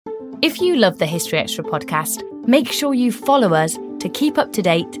If you love the History Extra podcast, make sure you follow us to keep up to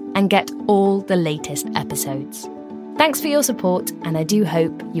date and get all the latest episodes. Thanks for your support, and I do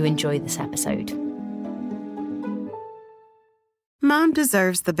hope you enjoy this episode. Mom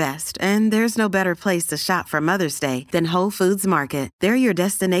deserves the best, and there's no better place to shop for Mother's Day than Whole Foods Market. They're your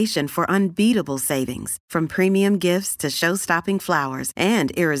destination for unbeatable savings, from premium gifts to show-stopping flowers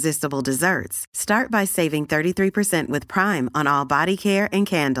and irresistible desserts. Start by saving 33% with Prime on all body care and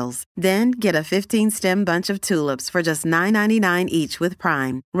candles. Then get a 15-stem bunch of tulips for just $9.99 each with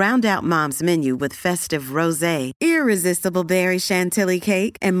Prime. Round out Mom's menu with festive rosé, irresistible berry chantilly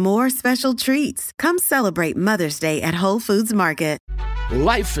cake, and more special treats. Come celebrate Mother's Day at Whole Foods Market.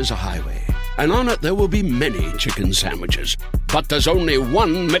 Life is a highway, and on it there will be many chicken sandwiches. But there's only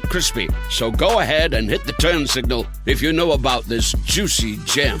one McCrispy. So go ahead and hit the turn signal if you know about this juicy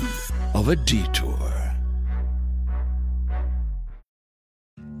gem of a detour.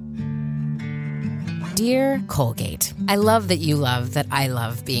 Dear Colgate, I love that you love that I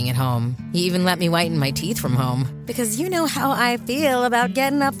love being at home. You even let me whiten my teeth from home. Because you know how I feel about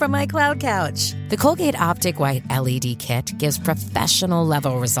getting up from my cloud couch. The Colgate Optic White LED Kit gives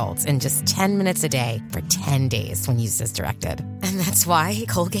professional-level results in just 10 minutes a day for 10 days when used as directed. And that's why,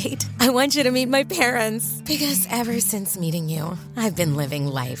 Colgate, I want you to meet my parents. Because ever since meeting you, I've been living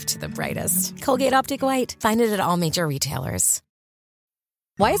life to the brightest. Colgate Optic White. Find it at all major retailers.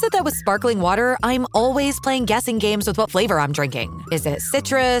 Why is it that with sparkling water, I'm always playing guessing games with what flavor I'm drinking? Is it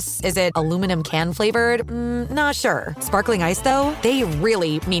citrus? Is it aluminum can flavored? Not sure. Sparkling ice, though, they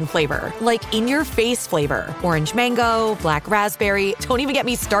really mean flavor. Like in-your-face flavor. Orange mango, black raspberry. Don't even get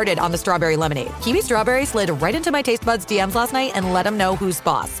me started on the strawberry lemonade. Kiwi Strawberry slid right into my taste buds DMs last night and let them know who's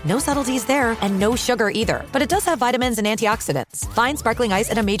boss. No subtleties there, and no sugar either. But it does have vitamins and antioxidants. Find sparkling ice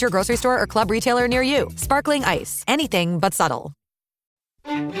at a major grocery store or club retailer near you. Sparkling ice. Anything but subtle.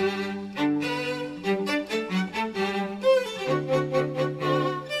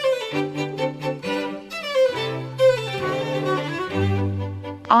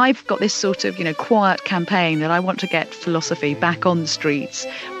 I've got this sort of, quiet campaign that I want to get philosophy back on the streets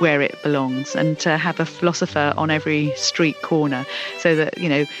where it belongs, and to have a philosopher on every street corner so that,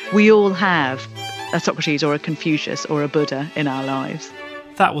 we all have a Socrates or a Confucius or a Buddha in our lives.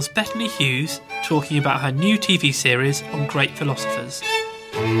 That was Bethany Hughes talking about her new TV series on great philosophers.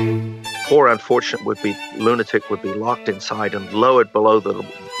 Poor unfortunate lunatic would be locked inside and lowered below the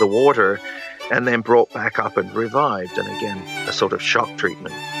water and then brought back up and revived, and again, a sort of shock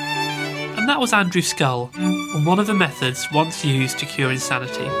treatment. And that was Andrew Scull on one of the methods once used to cure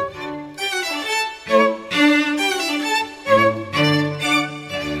insanity.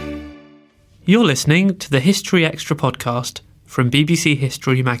 You're listening to the History Extra podcast from BBC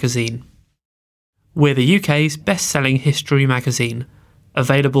History Magazine. We're the UK's best-selling history magazine,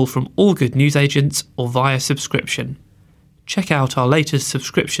 available from all good newsagents or via subscription. Check out our latest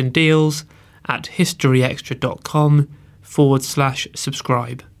subscription deals at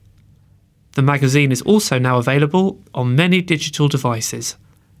historyextra.com/subscribe. The magazine is also now available on many digital devices,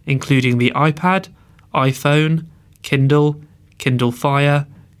 including the iPad, iPhone, Kindle, Kindle Fire,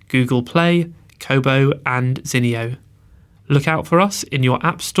 Google Play, Kobo and Zinio. Look out for us in your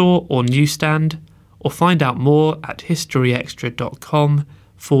App Store or newsstand, or find out more at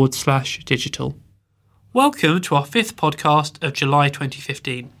historyextra.com/digital. Welcome to our 5th podcast of July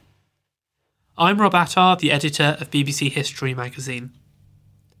 2015. I'm Rob Attar, the editor of BBC History Magazine.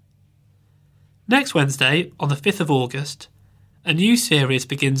 Next Wednesday, on the 5th of August, a new series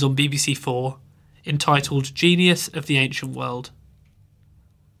begins on BBC4 entitled Genius of the Ancient World.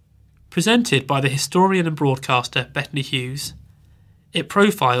 Presented by the historian and broadcaster Bethany Hughes, it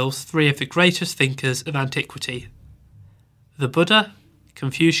profiles 3 of the greatest thinkers of antiquity: the Buddha,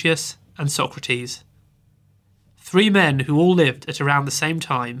 Confucius and Socrates. 3 men who all lived at around the same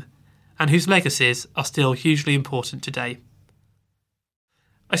time and whose legacies are still hugely important today.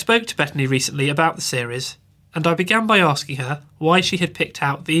 I spoke to Bethany recently about the series, and I began by asking her why she had picked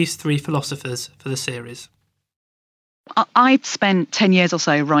out these 3 philosophers for the series. I've spent 10 years or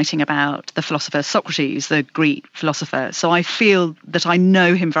so writing about the philosopher Socrates, the Greek philosopher. So I feel that I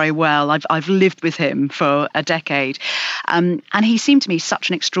know him very well. I've lived with him for a decade. And he seemed to me such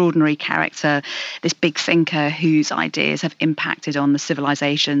an extraordinary character, this big thinker whose ideas have impacted on the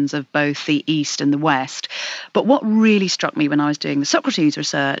civilizations of both the East and the West. But what really struck me when I was doing the Socrates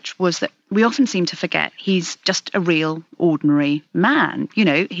research was that we often seem to forget he's just a real, ordinary man.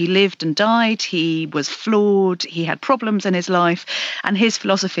 He lived and died, he was flawed, he had problems in his life, and his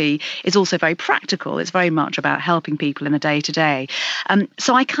philosophy is also very practical. It's very much about helping people in the day-to-day.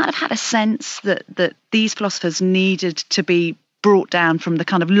 So I kind of had a sense that these philosophers needed to be brought down from the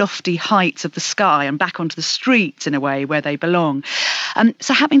kind of lofty heights of the sky and back onto the streets in a way where they belong.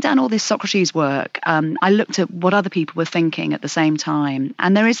 So having done all this Socrates work, I looked at what other people were thinking at the same time.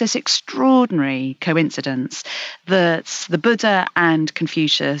 And there is this extraordinary coincidence that the Buddha and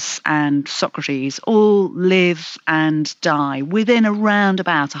Confucius and Socrates all live and die within around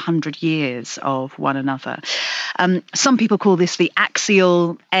about 100 years of one another. Some people call this the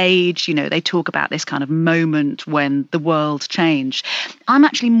axial age. They talk about this kind of moment when the world changed. I'm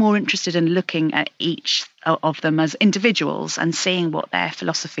actually more interested in looking at each of them as individuals and seeing what their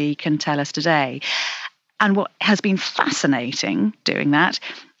philosophy can tell us today. And what has been fascinating doing that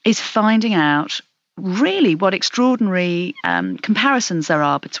is finding out really what extraordinary comparisons there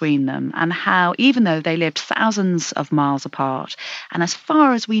are between them, and how, even though they lived thousands of miles apart and, as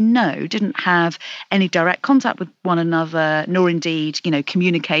far as we know, didn't have any direct contact with one another, nor indeed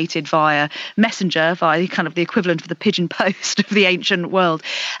communicated via messenger, via kind of the equivalent of the pigeon post of the ancient world,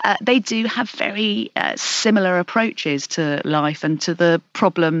 they do have very similar approaches to life and to the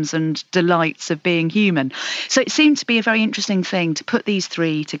problems and delights of being human. So it seemed to be a very interesting thing to put these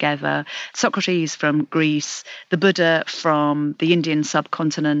three together: Socrates from Greece, the Buddha from the Indian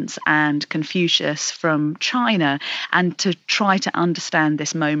subcontinent, and Confucius from China, and to try to understand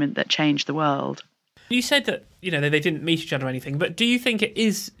this moment that changed the world. You said that they didn't meet each other or anything, but do you think it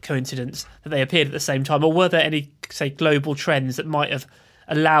is coincidence that they appeared at the same time, or were there any, say, global trends that might have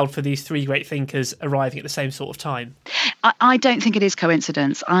allowed for these three great thinkers arriving at the same sort of time? I don't think it is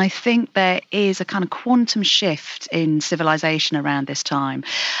coincidence. I think there is a kind of quantum shift in civilization around this time.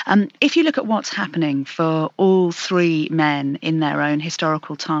 If you look at what's happening for all three men in their own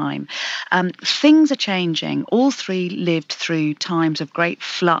historical time, things are changing. All three lived through times of great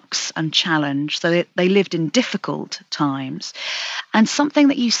flux and challenge, so they lived in difficult times. And something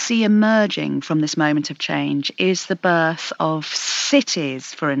that you see emerging from this moment of change is the birth of cities,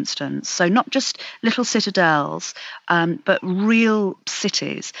 for instance. So not just little citadels, but real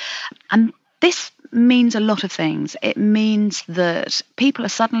cities. And this means a lot of things. It means that people are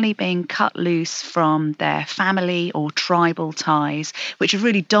suddenly being cut loose from their family or tribal ties, which have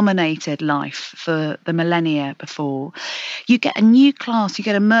really dominated life for the millennia before. You get a new class, you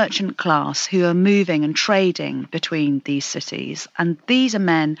get a merchant class who are moving and trading between these cities. And these are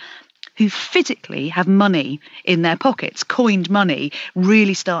men who physically have money in their pockets. Coined money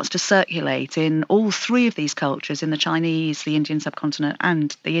really starts to circulate in all three of these cultures, in the Chinese, the Indian subcontinent,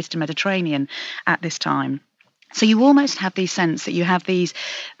 and the Eastern Mediterranean at this time. So you almost have the sense that you have these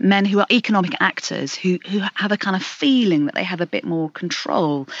men who are economic actors who have a kind of feeling that they have a bit more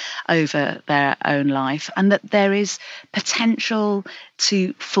control over their own life, and that there is potential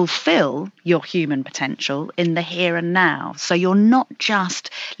to fulfill your human potential in the here and now. So you're not just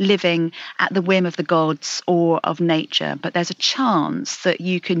living at the whim of the gods or of nature, but there's a chance that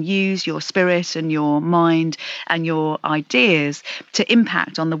you can use your spirit and your mind and your ideas to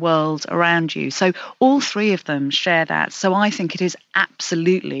impact on the world around you. So all three of them share that. So I think it is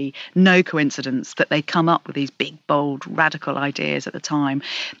absolutely no coincidence that they come up with these big, bold, radical ideas at the time.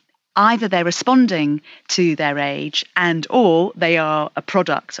 Either they're responding to their age or they are a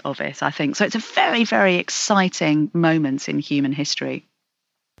product of it, I think. So it's a very, very exciting moment in human history.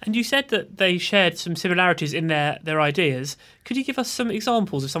 And you said that they shared some similarities in their ideas. Could you give us some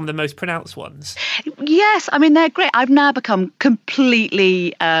examples of some of the most pronounced ones? Yes, I mean, they're great. I've now become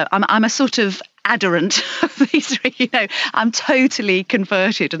completely, I'm a sort of adherent of these three. I'm totally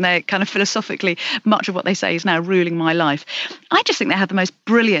converted, and they're kind of philosophically, much of what they say is now ruling my life. I just think they have the most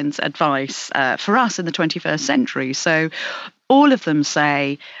brilliant advice for us in the 21st century. So all of them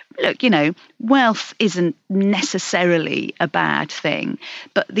say, look, wealth isn't necessarily a bad thing,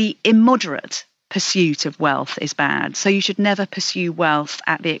 but the immoderate pursuit of wealth is bad. So you should never pursue wealth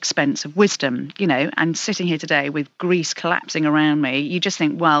at the expense of wisdom. And sitting here today with Greece collapsing around me, you just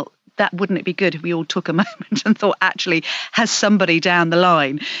think, well, wouldn't it be good if we all took a moment and thought, actually, has somebody down the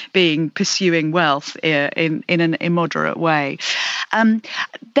line being pursuing wealth in an immoderate way?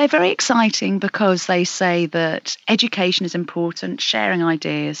 They're very exciting because they say that education is important, sharing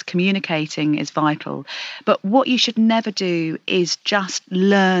ideas, communicating is vital. But what you should never do is just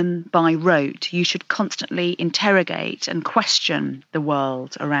learn by rote. You should constantly interrogate and question the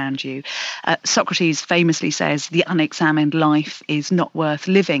world around you. Socrates famously says the unexamined life is not worth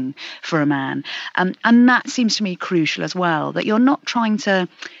living for a man. And that seems to me crucial as well, that you're not trying to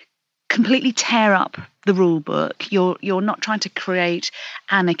completely tear up the rule book. You're not trying to create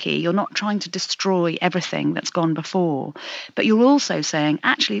anarchy. You're not trying to destroy everything that's gone before. But you're also saying,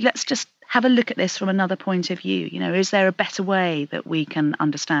 actually, let's just have a look at this from another point of view. Is there a better way that we can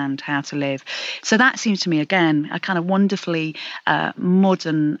understand how to live? So that seems to me, again, a kind of wonderfully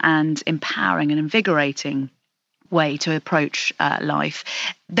modern and empowering and invigorating way to approach life.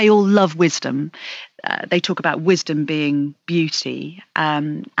 They all love wisdom. They talk about wisdom being beauty.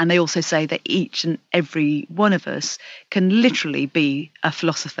 And they also say that each and every one of us can literally be a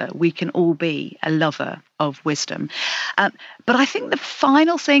philosopher. We can all be a lover of wisdom. But I think the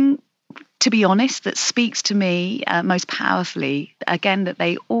final thing, to be honest, that speaks to me most powerfully, again, that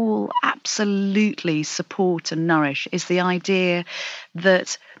they all absolutely support and nourish, is the idea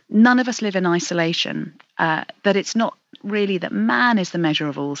that none of us live in isolation, that it's not really that man is the measure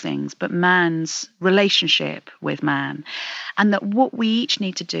of all things, but man's relationship with man. And that what we each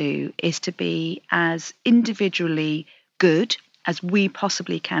need to do is to be as individually good as we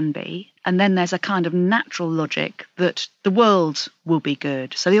possibly can be. And then there's a kind of natural logic that the world will be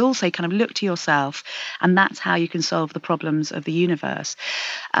good. So they all say kind of look to yourself, and that's how you can solve the problems of the universe.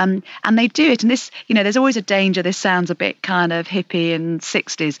 And they do it. And this, there's always a danger. This sounds a bit kind of hippie and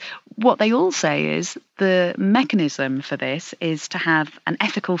 60s. What they all say is the mechanism for this is to have an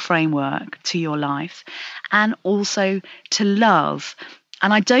ethical framework to your life and also to love.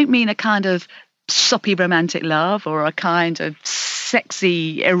 And I don't mean a kind of soppy romantic love or a kind of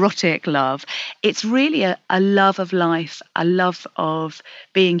sexy erotic love. It's really a love of life, a love of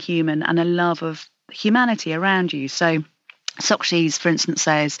being human, and a love of humanity around you. So Socrates, for instance,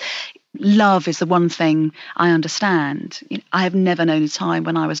 says, love is the one thing I understand. I have never known a time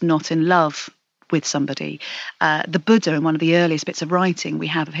when I was not in love with somebody. The Buddha, in one of the earliest bits of writing we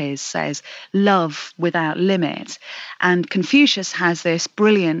have of his, says, love without limit. And Confucius has this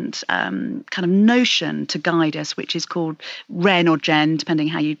brilliant kind of notion to guide us, which is called Ren or Zhen, depending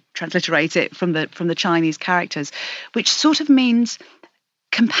how you transliterate it from the Chinese characters, which sort of means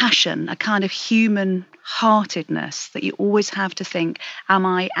compassion, a kind of human heartedness, that you always have to think, am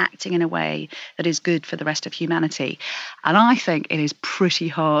I acting in a way that is good for the rest of humanity? And I think it is pretty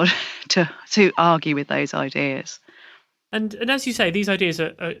hard to argue with those ideas. And as you say, these ideas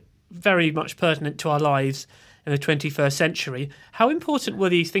are very much pertinent to our lives in the 21st century. How important were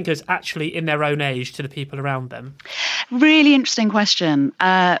these thinkers actually in their own age to the people around them? Really interesting question.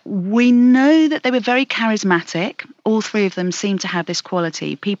 We know that they were very charismatic. All three of them seem to have this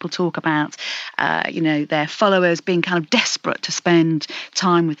quality. People talk about, their followers being kind of desperate to spend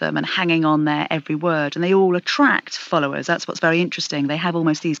time with them and hanging on their every word. And they all attract followers. That's what's very interesting. They have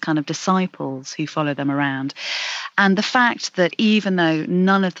almost these kind of disciples who follow them around. And the fact that even though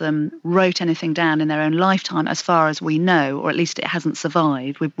none of them wrote anything down in their own lifetime, as far as we know, or at least it hasn't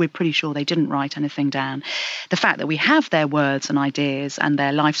survived, we're pretty sure they didn't write anything down. The fact that we have their words and ideas and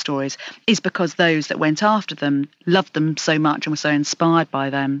their life stories is because those that went after them loved them so much and were so inspired by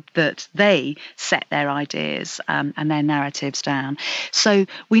them that they set their ideas and their narratives down. So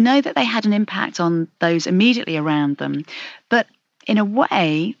we know that they had an impact on those immediately around them. But in a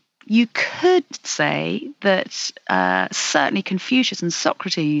way, you could say that certainly Confucius and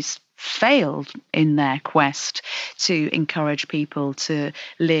Socrates failed in their quest to encourage people to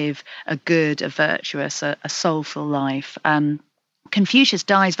live a good, a virtuous, a soulful life. Confucius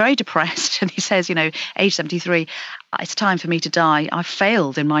dies very depressed, and he says, age 73, it's time for me to die. I've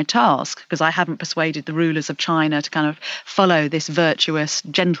failed in my task because I haven't persuaded the rulers of China to kind of follow this virtuous,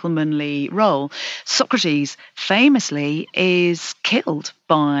 gentlemanly role. Socrates famously is killed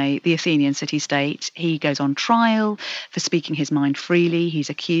by the Athenian city-state. He goes on trial for speaking his mind freely. He's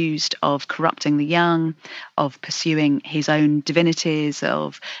accused of corrupting the young, of pursuing his own divinities,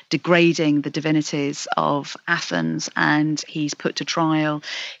 of degrading the divinities of Athens, and he's put to trial.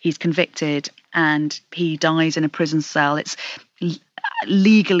 He's convicted, and he dies in a prison cell.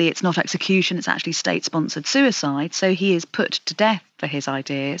 Legally, it's not execution, it's actually state-sponsored suicide. So he is put to death for his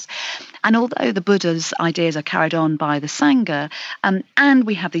ideas. And although the Buddha's ideas are carried on by the Sangha, and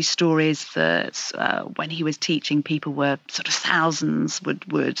we have these stories that when he was teaching, people were sort of thousands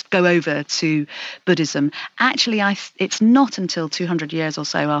would go over to Buddhism. Actually, it's not until 200 years or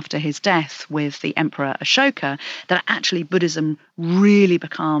so after his death with the Emperor Ashoka that actually Buddhism really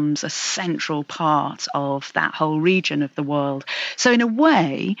becomes a central part of that whole region of the world. So in a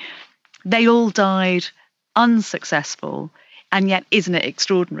way, they all died unsuccessful. And yet, isn't it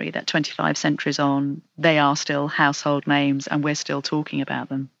extraordinary that 25 centuries on, they are still household names and we're still talking about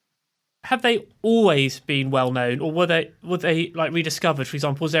them? have they always been well known, or were they like rediscovered? For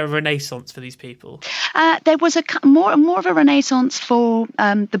example, was there a renaissance for these people? There was more of a renaissance for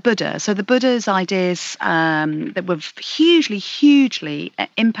the Buddha. So the Buddha's ideas that were hugely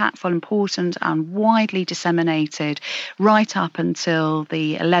impactful, important, and widely disseminated right up until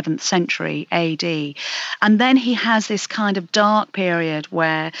the 11th century AD. And then he has this kind of dark period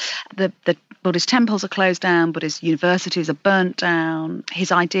where the Buddhist temples are closed down, Buddhist universities are burnt down.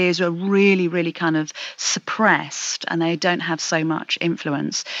 His ideas are really kind of suppressed, and they don't have so much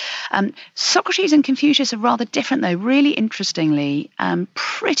influence. Socrates and Confucius are rather different, though. Really interestingly,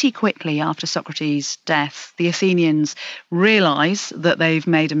 pretty quickly after Socrates' death, the Athenians realise that they've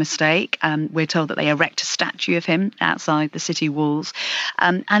made a mistake. We're told that they erect a statue of him outside the city walls.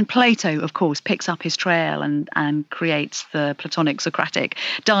 And Plato, of course, picks up his trail and creates the Platonic Socratic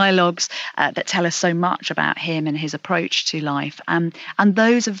dialogues that tell us so much about him and his approach to life. And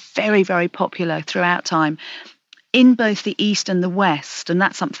those are very, very popular throughout time in both the East and the West. And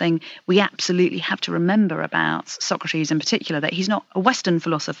that's something we absolutely have to remember about Socrates in particular, that he's not a Western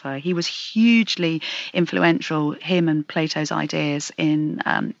philosopher. He was hugely influential, him and Plato's ideas, in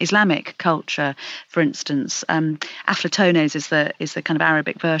Islamic culture, for instance. Aflatones is the kind of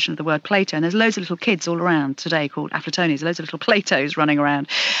Arabic version of the word Plato. And there's loads of little kids all around today called Aflatones, loads of little Platos running around.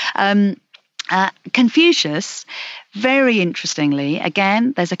 Confucius, very interestingly,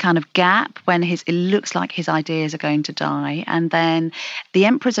 again, there's a kind of gap when it looks like his ideas are going to die. And then the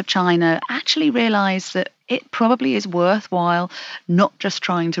emperors of China actually realize that it probably is worthwhile not just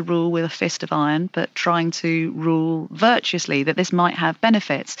trying to rule with a fist of iron, but trying to rule virtuously, that this might have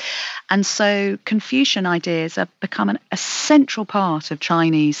benefits. And so Confucian ideas have become a central part of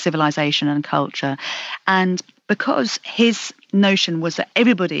Chinese civilization and culture. And because his notion was that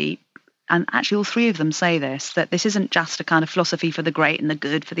everybody, and actually all three of them say this, that this isn't just a kind of philosophy for the great and the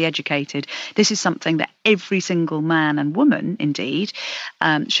good, for the educated. This is something that every single man and woman, indeed,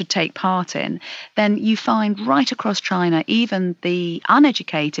 should take part in. Then you find right across China, even the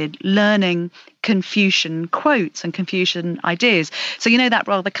uneducated learning Confucian quotes and Confucian ideas. So you know that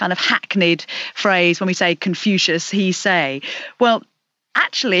rather kind of hackneyed phrase when we say Confucius, he say. Well,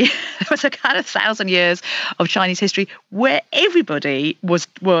 actually, there was a kind of 1,000 years of Chinese history where everybody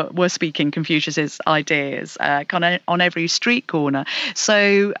were speaking Confucius's ideas kind of on every street corner.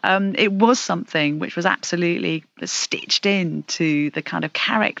 So it was something which was absolutely stitched into the kind of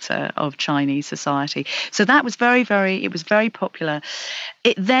character of Chinese society. So that was very popular.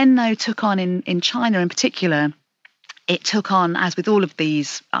 It then, though, took on in China in particular. It took on, as with all of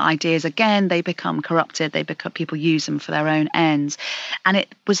these ideas, again, they become corrupted, people use them for their own ends. And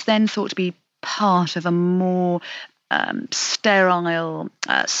it was then thought to be part of a more sterile,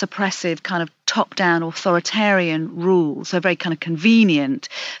 suppressive, kind of top-down authoritarian rule. So very kind of convenient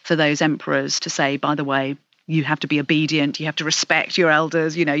for those emperors to say, by the way, you have to be obedient, you have to respect your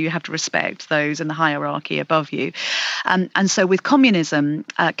elders, you have to respect those in the hierarchy above you. And so with communism,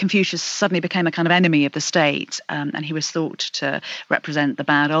 Confucius suddenly became a kind of enemy of the state, and he was thought to represent the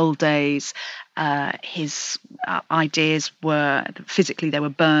bad old days. His ideas were, physically, they were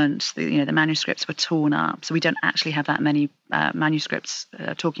burnt, the manuscripts were torn up. So we don't actually have that many manuscripts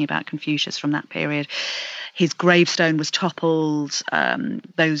talking about Confucius from that period. His gravestone was toppled.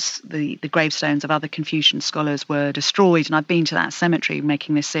 The gravestones of other Confucian scholars were destroyed. And I've been to that cemetery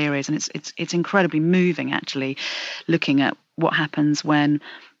making this series, and it's incredibly moving, actually, looking at what happens when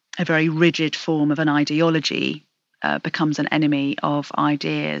a very rigid form of an ideology becomes an enemy of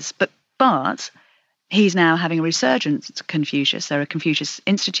ideas. But he's now having a resurgence to Confucius. There are Confucius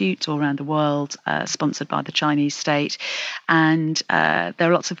Institutes all around the world, sponsored by the Chinese state. And there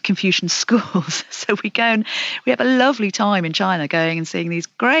are lots of Confucian schools. So we have a lovely time in China going and seeing these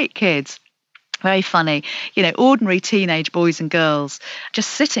great kids. Very funny, ordinary teenage boys and girls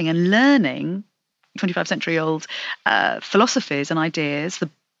just sitting and learning 25th century old philosophies and ideas. The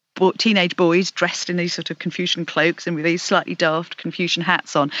teenage boys dressed in these sort of Confucian cloaks and with these slightly daft Confucian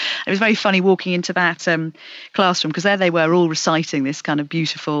hats on. It was very funny walking into that classroom, because there they were all reciting this kind of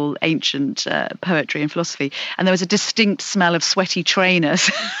beautiful ancient poetry and philosophy, and there was a distinct smell of sweaty trainers.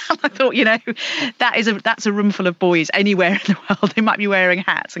 I thought, that's a room full of boys anywhere in the world. They might be wearing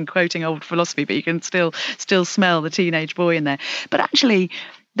hats and quoting old philosophy, but you can still smell the teenage boy in there. But actually,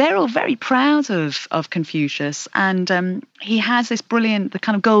 they're all very proud of Confucius, and he has this brilliant, the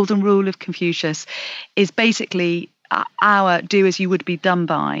kind of golden rule of Confucius is basically our do as you would be done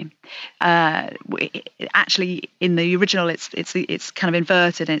by. Actually, in the original, it's kind of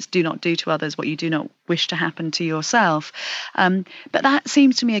inverted, and it's "do not do to others what you do not wish to happen to yourself." But that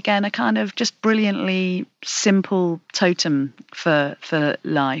seems to me again a kind of just brilliantly simple totem for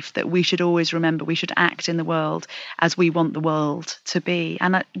life, that we should always remember. We should act in the world as we want the world to be.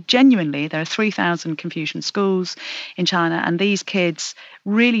 And genuinely, there are 3,000 Confucian schools in China, and these kids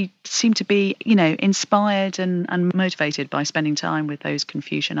really seem to be, inspired and motivated by spending time with those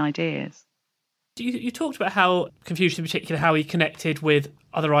Confucian ideas. You talked about how Confucius in particular, how he connected with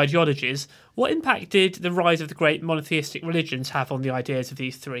other ideologies. What impact did the rise of the great monotheistic religions have on the ideas of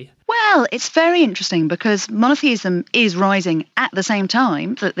these three? Well, it's very interesting because monotheism is rising at the same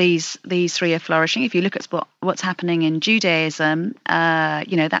time that these three are flourishing. If you look at what's happening in Judaism,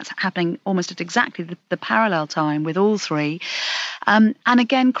 that's happening almost at exactly the parallel time with all three. And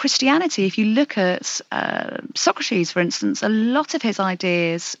again, Christianity, if you look at Socrates, for instance, a lot of his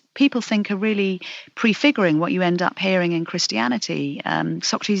ideas people think are really prefiguring what you end up hearing in Christianity.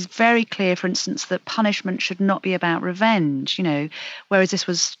 Socrates is very clear, for instance, that punishment should not be about revenge, whereas this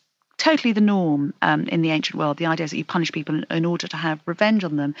was totally the norm in the ancient world. The idea is that you punish people in order to have revenge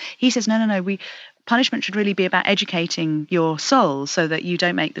on them. He says, no, punishment should really be about educating your soul so that you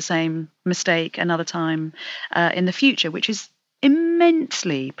don't make the same mistake another time in the future, which is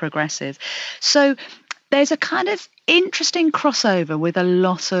immensely progressive. So there's a kind of interesting crossover with a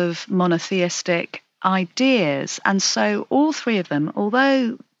lot of monotheistic ideas. And so all three of them,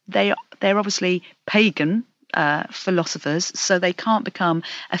 although they're obviously pagan philosophers, so they can't become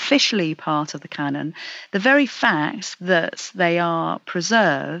officially part of the canon, the very fact that they are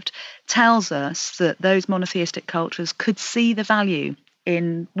preserved tells us that those monotheistic cultures could see the value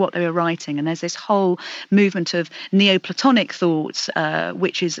in what they were writing. And there's this whole movement of Neoplatonic thought,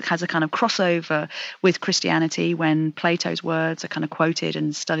 which has a kind of crossover with Christianity, when Plato's words are kind of quoted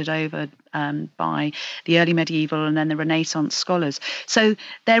and studied over by the early medieval and then the Renaissance scholars. So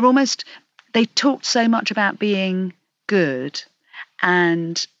they talked so much about being good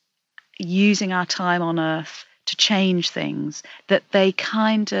and using our time on earth to change things that they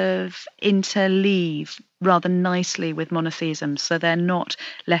kind of interleave rather nicely with monotheism, so they're not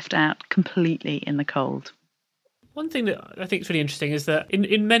left out completely in the cold. One thing that I think is really interesting is that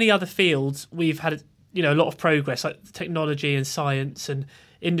in many other fields we've had a lot of progress, like technology and science and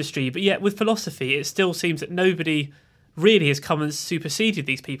industry, but yet with philosophy it still seems that nobody really has come and superseded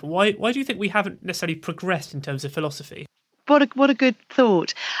these people. Why do you think we haven't necessarily progressed in terms of philosophy? What a good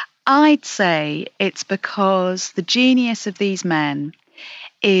thought. I'd say it's because the genius of these men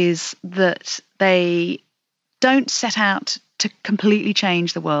is that they don't set out to completely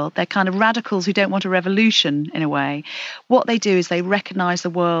change the world. They're kind of radicals who don't want a revolution in a way. What they do is they recognise the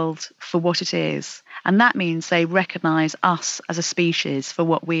world for what it is. And that means they recognise us as a species for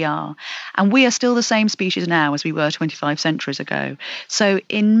what we are. And we are still the same species now as we were 25 centuries ago. So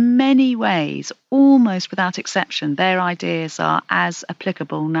in many ways, almost without exception, their ideas are as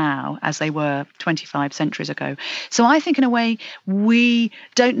applicable now as they were 25 centuries ago. So I think in a way, we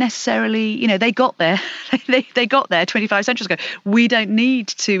don't necessarily, they got there. they got there 25 centuries ago. We don't need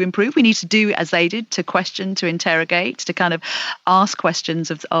to improve. We need to do as they did, to question, to interrogate, to kind of ask questions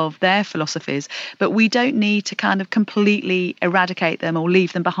of their philosophies. But we don't need to kind of completely eradicate them or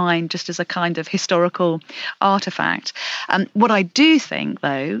leave them behind just as a kind of historical artifact. What I do think,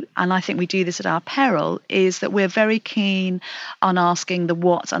 though, and I think we do this at our peril, is that we're very keen on asking the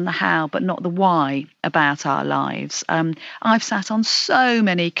what and the how, but not the why about our lives. I've sat on so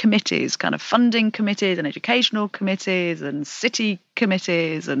many committees, kind of funding committees and educational committees and city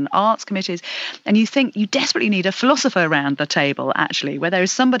committees and arts committees, and you think you desperately need a philosopher around the table, actually, where there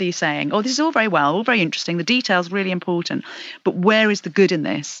is somebody saying, oh, this is all very well, all very interesting, the details really important, but where is the good in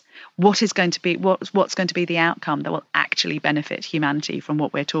this? What's going to be the outcome that will actually benefit humanity from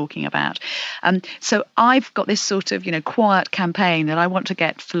what we're talking about? So I've got this sort of quiet campaign that I want to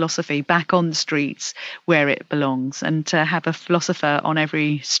get philosophy back on the streets where it belongs, and to have a philosopher on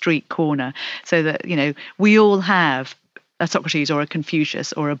every street corner, so that we all have a Socrates or a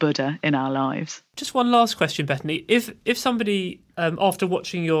Confucius or a Buddha in our lives. Just one last question, Bethany. If somebody, after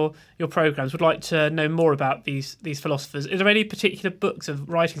watching your programmes, would like to know more about these philosophers, is there any particular books of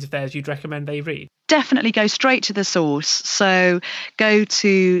writings of theirs you'd recommend they read? Definitely go straight to the source. So go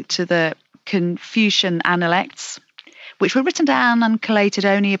to the Confucian Analects, which were written down and collated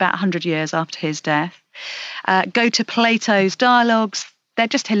only about 100 years after his death. Go to Plato's Dialogues. they're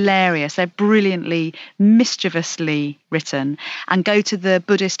just hilarious. They're brilliantly, mischievously written, and go to the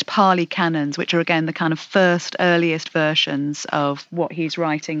Buddhist Pali canons, which are again the kind of first, earliest versions of what he's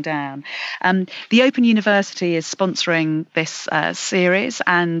writing down. The Open University is sponsoring this series,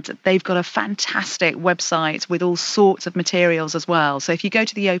 and they've got a fantastic website with all sorts of materials as well. So if you go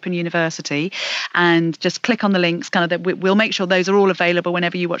to the Open University and just click on the links, we'll make sure those are all available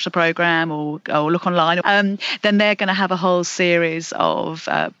whenever you watch the programme or look online. Then they're going to have a whole series of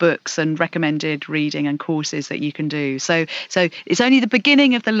books and recommended reading and courses that you can do. So it's only the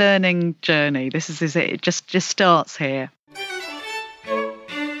beginning of the learning journey. This is it. It just starts here.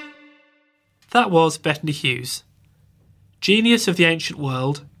 That was Bettany Hughes. Genius of the Ancient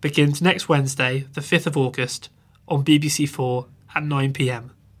World begins next Wednesday, the 5th of August, on BBC4 at 9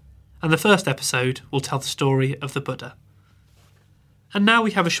 p.m. And the first episode will tell the story of the Buddha. And now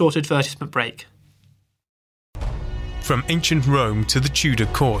we have a short advertisement break. From ancient Rome to the Tudor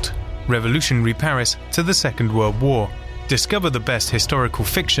court, revolutionary Paris to the Second World War, discover the best historical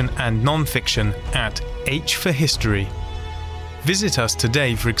fiction and non-fiction at H for History. Visit us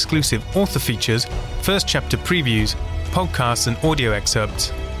today for exclusive author features, first chapter previews, podcasts and audio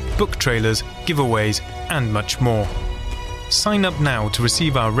excerpts, book trailers, giveaways, and much more. Sign up now to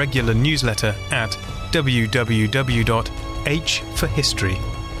receive our regular newsletter at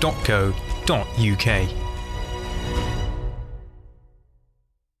www.hforhistory.co.uk.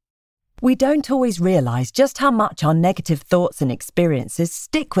 We don't always realise just how much our negative thoughts and experiences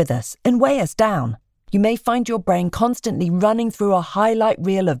stick with us and weigh us down. You may find your brain constantly running through a highlight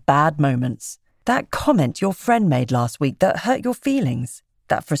reel of bad moments. That comment your friend made last week that hurt your feelings.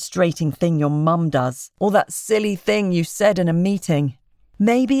 That frustrating thing your mum does. Or that silly thing you said in a meeting.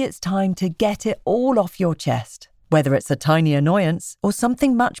 Maybe it's time to get it all off your chest. Whether it's a tiny annoyance or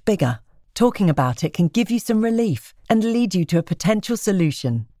something much bigger, talking about it can give you some relief and lead you to a potential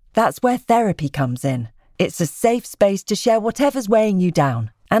solution. That's where therapy comes in. It's a safe space to share whatever's weighing you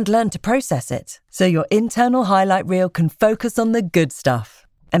down and learn to process it, so your internal highlight reel can focus on the good stuff.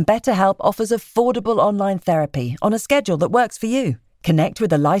 And BetterHelp offers affordable online therapy on a schedule that works for you. Connect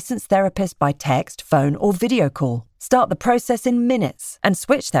with a licensed therapist by text, phone, or video call. Start the process in minutes and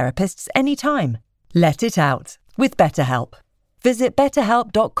switch therapists anytime. Let it out with BetterHelp. Visit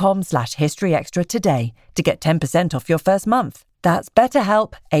betterhelp.com/historyextra today to get 10% off your first month. That's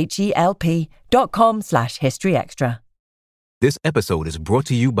BetterHelp, HELP.com/historyextra. This episode is brought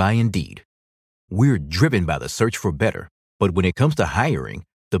to you by Indeed. We're driven by the search for better, but when it comes to hiring,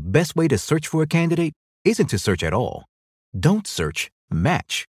 the best way to search for a candidate isn't to search at all. Don't search,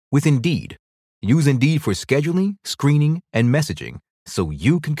 match with Indeed. Use Indeed for scheduling, screening, and messaging so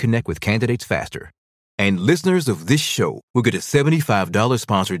you can connect with candidates faster. And listeners of this show will get a $75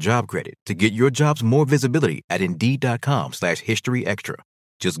 sponsored job credit to get your jobs more visibility at Indeed.com/historyextra.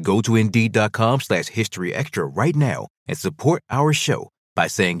 Just go to Indeed.com/historyextra right now and support our show by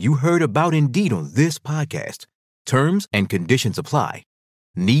saying you heard about Indeed on this podcast. Terms and conditions apply.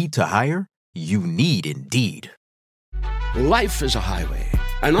 Need to hire? You need Indeed. Life is a highway,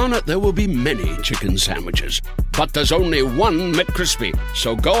 and on it there will be many chicken sandwiches. But there's only one McCrispy.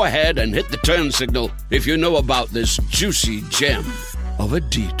 So go ahead and hit the turn signal if you know about this juicy gem of a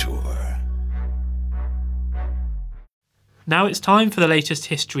detour. Now it's time for the latest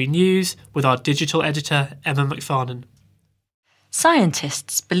history news with our digital editor, Emma McFarnon.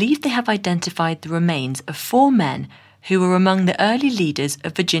 Scientists believe they have identified the remains of 4 men who were among the early leaders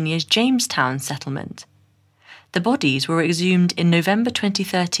of Virginia's Jamestown settlement. The bodies were exhumed in November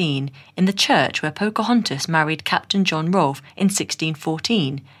 2013 in the church where Pocahontas married Captain John Rolfe in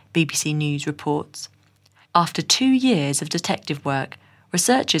 1614, BBC News reports. After 2 years of detective work,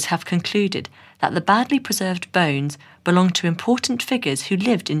 researchers have concluded that the badly preserved bones belong to important figures who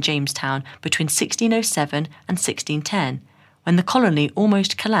lived in Jamestown between 1607 and 1610, when the colony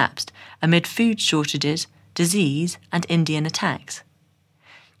almost collapsed amid food shortages, disease, and Indian attacks.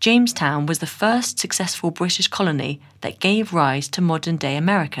 Jamestown was the first successful British colony that gave rise to modern-day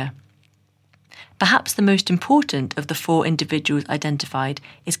America. Perhaps the most important of the 4 individuals identified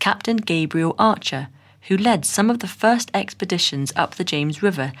is Captain Gabriel Archer, who led some of the first expeditions up the James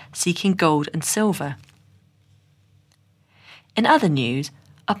River seeking gold and silver. In other news,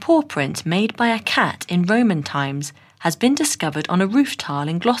 a paw print made by a cat in Roman times has been discovered on a roof tile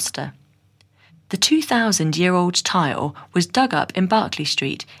in Gloucester. The 2,000-year-old tile was dug up in Berkeley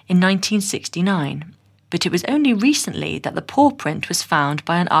Street in 1969, but it was only recently that the paw print was found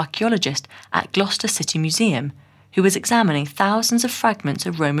by an archaeologist at Gloucester City Museum, who was examining thousands of fragments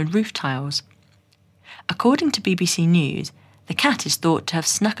of Roman roof tiles. According to BBC News, the cat is thought to have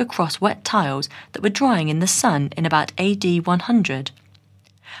snuck across wet tiles that were drying in the sun in about AD 100.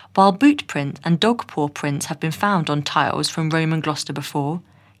 While boot prints and dog paw prints have been found on tiles from Rome and Gloucester before,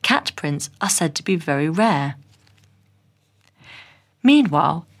 cat prints are said to be very rare.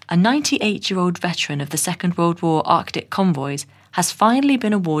 Meanwhile, a 98-year-old veteran of the Second World War Arctic convoys has finally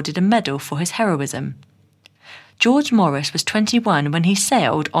been awarded a medal for his heroism. George Morris was 21 when he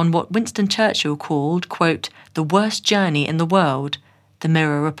sailed on what Winston Churchill called, quote, the worst journey in the world, the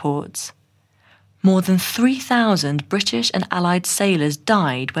Mirror reports. More than 3,000 British and Allied sailors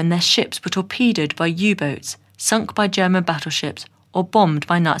died when their ships were torpedoed by U-boats, sunk by German battleships, or bombed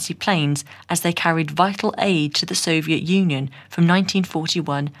by Nazi planes as they carried vital aid to the Soviet Union from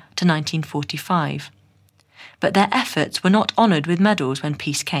 1941 to 1945. But their efforts were not honoured with medals when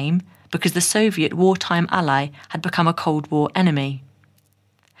peace came, because the Soviet wartime ally had become a Cold War enemy.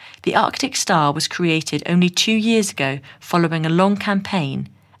 The Arctic Star was created only 2 years ago following a long campaign,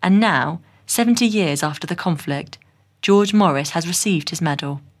 and now, 70 years after the conflict, George Morris has received his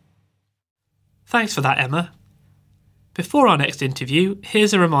medal. Thanks for that, Emma. Before our next interview,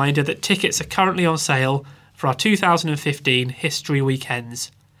 here's a reminder that tickets are currently on sale for our 2015 History Weekends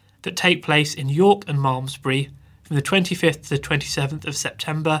that take place in York and Malmesbury from the 25th to the 27th of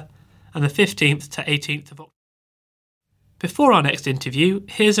September and the 15th to 18th of October. Before our next interview,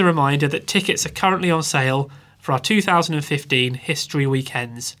 here's a reminder that tickets are currently on sale for our 2015 History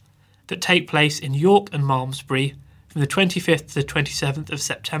Weekends that take place in York and Malmesbury from the 25th to the 27th of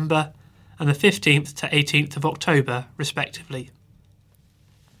September and the 15th to 18th of October, respectively.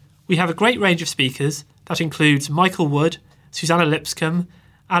 We have a great range of speakers that includes Michael Wood, Susanna Lipscomb,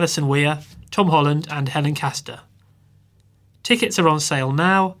 Alison Weir, Tom Holland and Helen Castor. Tickets are on sale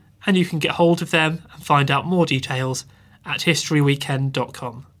now, and you can get hold of them and find out more details at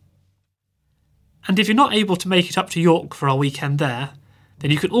historyweekend.com. And if you're not able to make it up to York for our weekend there,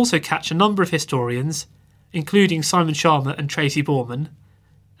 then you can also catch a number of historians, including Simon Sharma and Tracy Borman,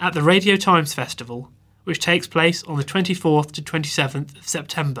 at the Radio Times Festival, which takes place on the 24th to 27th of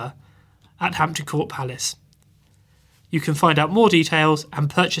September at Hampton Court Palace. You can find out more details and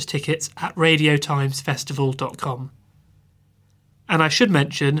purchase tickets at radiotimesfestival.com. And I should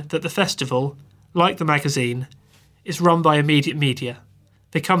mention that the festival, like the magazine, is run by Immediate Media,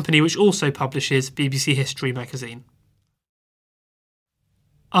 the company which also publishes BBC History magazine.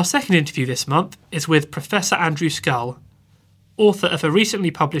 Our second interview this month is with Professor Andrew Scull, author of a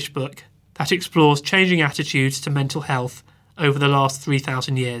recently published book that explores changing attitudes to mental health over the last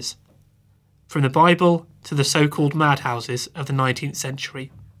 3,000 years, from the Bible to the so-called madhouses of the 19th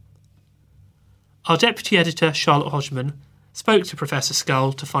century. Our deputy editor, Charlotte Hodgman, spoke to Professor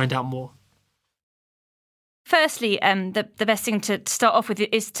Scull to find out more. Firstly, the best thing to start off with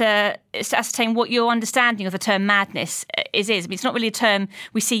is to ascertain what your understanding of the term madness is. I mean, it's not really a term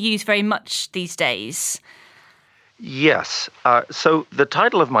we see used very much these days. Yes. So the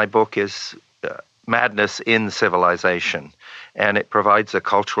title of my book is Madness in Civilization, and it provides a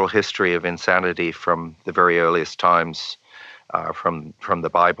cultural history of insanity from the very earliest times, from the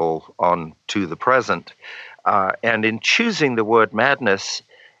Bible on to the present. And in choosing the word madness,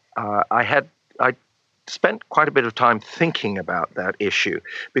 I spent quite a bit of time thinking about that issue,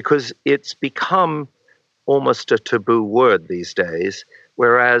 because it's become almost a taboo word these days,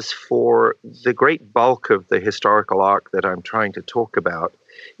 whereas for the great bulk of the historical arc that I'm trying to talk about,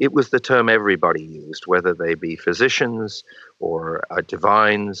 it was the term everybody used, whether they be physicians or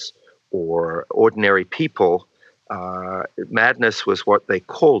divines or ordinary people. Madness was what they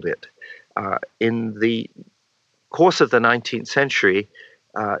called it. In the course of the 19th century,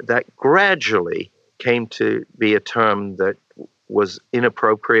 that gradually came to be a term that was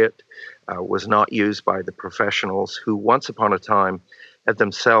inappropriate, was not used by the professionals who once upon a time had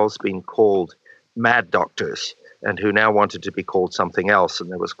themselves been called mad doctors and who now wanted to be called something else.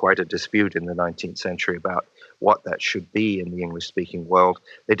 And there was quite a dispute in the 19th century about what that should be in the English-speaking world.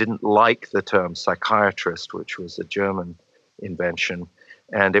 They didn't like the term psychiatrist, which was a German invention.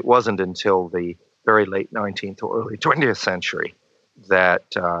 And it wasn't until the very late 19th or early 20th century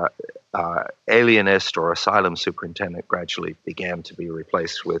that alienist or asylum superintendent gradually began to be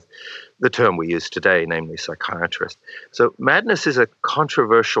replaced with the term we use today, namely psychiatrist. So madness is a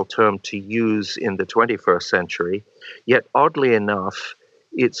controversial term to use in the 21st century, yet oddly enough,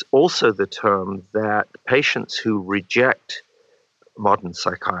 it's also the term that patients who reject modern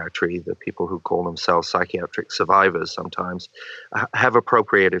psychiatry, the people who call themselves psychiatric survivors sometimes, have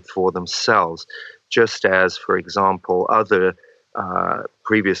appropriated for themselves, just as, for example, other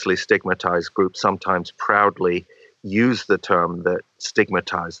previously stigmatized groups sometimes proudly use the term that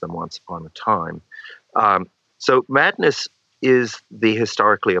stigmatized them once upon a time. So madness is the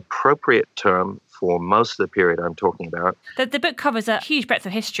historically appropriate term for most of the period I'm talking about. The book covers a huge breadth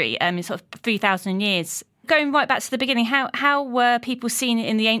of history, sort of 3,000 years. Going right back to the beginning, how were people seen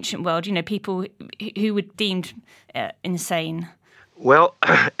in the ancient world, people who were deemed insane? Well,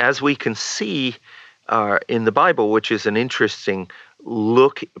 as we can see in the Bible, which is an interesting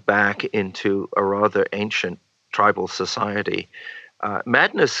look back into a rather ancient tribal society,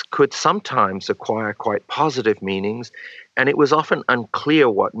 madness could sometimes acquire quite positive meanings, and it was often unclear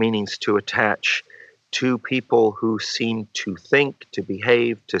what meanings to attach to people who seemed to think, to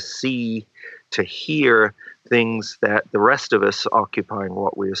behave, to see, to hear things that the rest of us occupying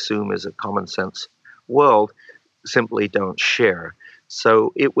what we assume is a common sense world simply don't share.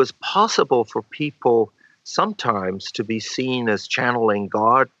 So it was possible for people sometimes to be seen as channeling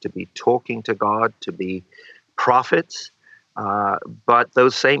God, to be talking to God, to be prophets, but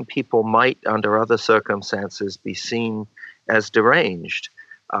those same people might, under other circumstances, be seen as deranged.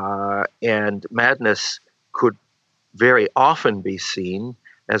 And madness could very often be seen,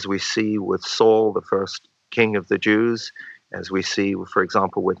 as we see with Saul, the first king of the Jews, as we see, for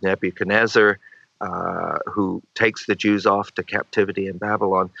example, with Nebuchadnezzar, who takes the Jews off to captivity in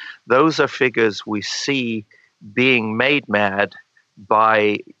Babylon. Those are figures we see being made mad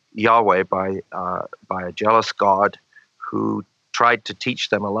by Yahweh, by a jealous God who tried to teach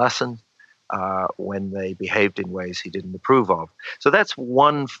them a lesson when they behaved in ways he didn't approve of. So that's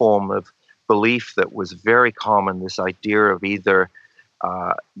one form of belief that was very common, this idea of either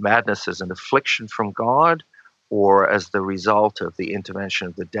madness as an affliction from God, or as the result of the intervention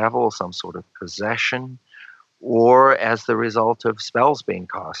of the devil, some sort of possession, or as the result of spells being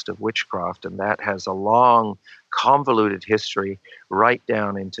cast, of witchcraft. And that has a long, convoluted history right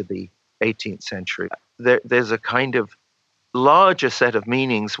down into the 18th century. There's a kind of larger set of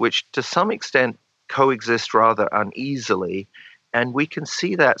meanings which to some extent coexist rather uneasily, and we can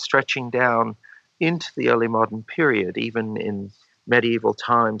see that stretching down into the early modern period. Even in medieval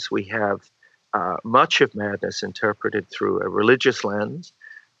times, we have much of madness interpreted through a religious lens,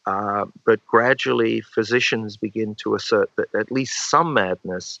 but gradually physicians begin to assert that at least some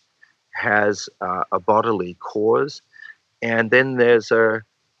madness has a bodily cause. And then there's a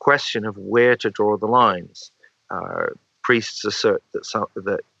question of where to draw the lines. Priests assert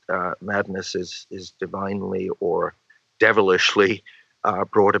that madness is divinely or devilishly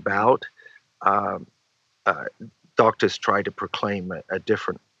brought about. Doctors try to proclaim a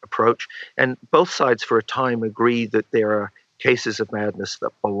different approach. And both sides for a time agree that there are cases of madness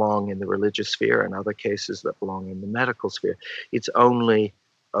that belong in the religious sphere and other cases that belong in the medical sphere. It's only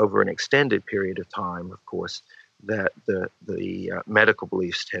over an extended period of time, of course, that the medical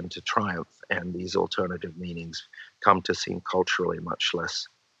beliefs tend to triumph and these alternative meanings come to seem culturally much less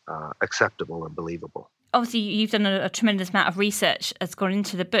acceptable and believable. Obviously, you've done a tremendous amount of research that's gone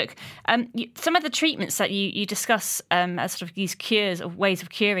into the book. Some of the treatments that you discuss as sort of these cures or ways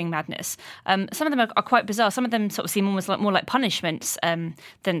of curing madness, some of them are quite bizarre. Some of them sort of seem almost more like punishments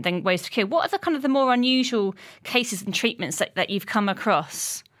than ways to cure. What are the kind of the more unusual cases and treatments that you've come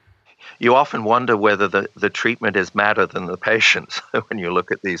across? You often wonder whether the treatment is madder than the patient when you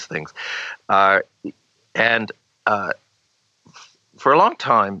look at these things. For a long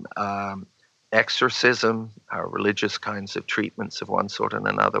time, exorcism, religious kinds of treatments of one sort and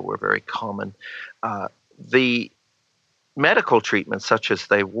another were very common. The medical treatments, such as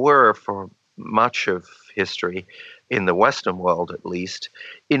they were for much of history, in the Western world at least,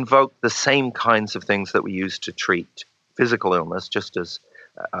 invoked the same kinds of things that we use to treat physical illness, just as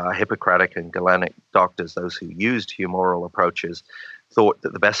Hippocratic and Galenic doctors, those who used humoral approaches, thought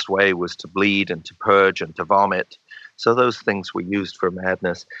that the best way was to bleed and to purge and to vomit. So those things were used for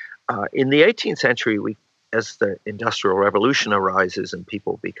madness. In the 18th century, as the Industrial Revolution arises and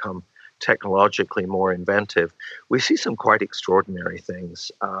people become technologically more inventive, we see some quite extraordinary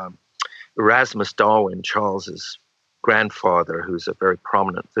things. Erasmus Darwin, Charles's grandfather, who's a very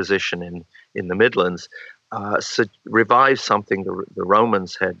prominent physician in the Midlands, revives something the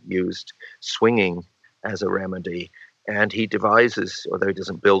Romans had used, swinging as a remedy. And he devises, although he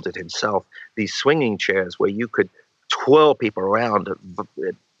doesn't build it himself, these swinging chairs where you could twirl people around at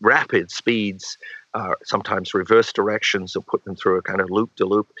rapid speeds, sometimes reverse directions, or put them through a kind of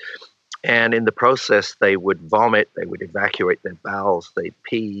loop-de-loop. And in the process, they would vomit, they would evacuate their bowels, they'd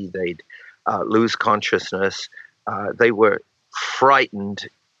pee, they'd lose consciousness. They were frightened,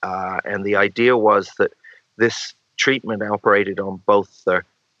 and the idea was that this treatment operated on both the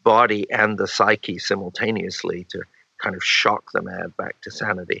body and the psyche simultaneously to kind of shock the mad back to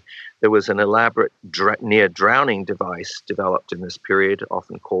sanity. There was an elaborate near-drowning device developed in this period,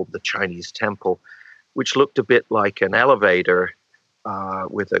 often called the Chinese temple, which looked a bit like an elevator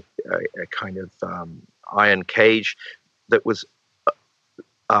with a kind of iron cage that was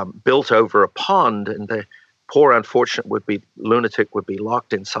built over a pond, and the poor unfortunate lunatic would be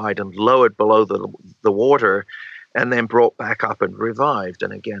locked inside and lowered below the water, and then brought back up and revived,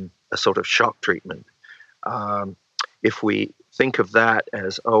 and again a sort of shock treatment. If we think of that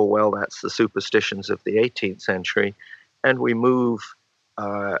as, oh well, that's the superstitions of the 18th century, and we move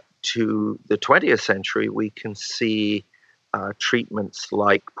to the 20th century, we can see treatments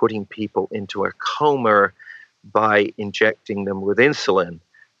like putting people into a coma by injecting them with insulin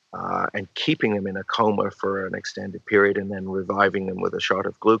and keeping them in a coma for an extended period and then reviving them with a shot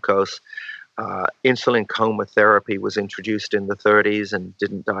of glucose. Insulin coma therapy was introduced in the 30s and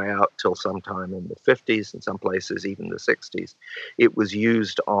didn't die out till sometime in the 50s, in some places even the 60s. It was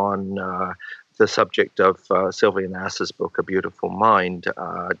used on the subject of Sylvia Nasr's book, A Beautiful Mind,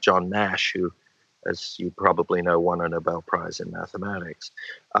 John Nash, who, as you probably know, won a Nobel Prize in mathematics.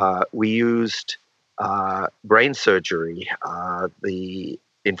 We used brain surgery, the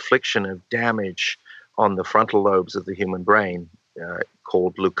infliction of damage on the frontal lobes of the human brain,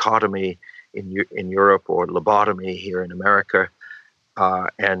 called leucotomy in Europe, or lobotomy here in America,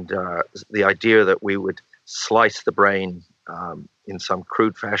 and the idea that we would slice the brain in some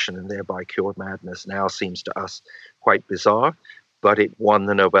crude fashion and thereby cure madness now seems to us quite bizarre, but it won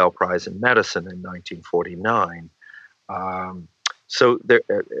the Nobel Prize in Medicine in 1949. So there,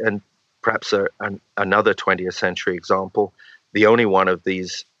 and perhaps another 20th century example, the only one of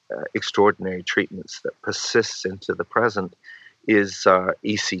these extraordinary treatments that persists into the present is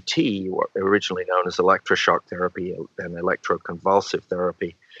ECT, originally known as electroshock therapy and electroconvulsive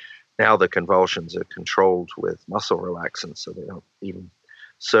therapy. Now the convulsions are controlled with muscle relaxants, so they don't even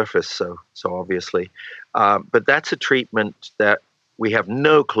surface so obviously. But that's a treatment that we have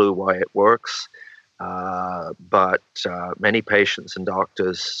no clue why it works, but many patients and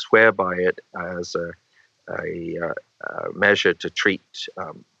doctors swear by it as a measure to treat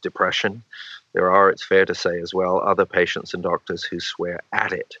depression. There are, it's fair to say as well, other patients and doctors who swear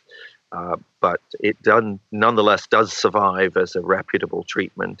at it. But it nonetheless does survive as a reputable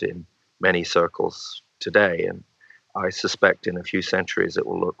treatment in many circles today. And I suspect in a few centuries it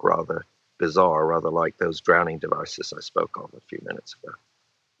will look rather bizarre, rather like those drowning devices I spoke of a few minutes ago.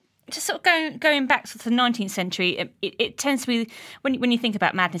 Just sort of going back to the 19th century, it tends to be, when you think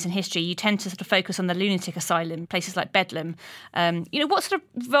about madness in history, you tend to sort of focus on the lunatic asylum, places like Bedlam. What sort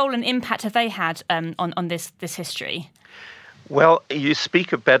of role and impact have they had on this history? Well, you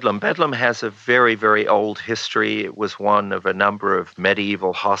speak of Bedlam. Bedlam has a very, very old history. It was one of a number of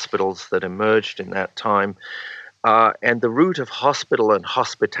medieval hospitals that emerged in that time. And the root of hospital and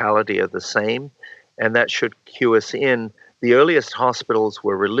hospitality are the same, and that should cue us in. The earliest hospitals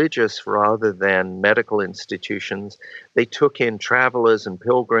were religious rather than medical institutions. They took in travelers and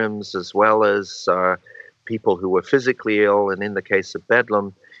pilgrims as well as people who were physically ill, and in the case of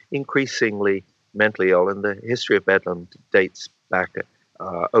Bedlam, increasingly mentally ill. And the history of Bedlam dates back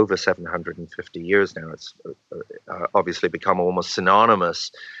over 750 years now. It's obviously become almost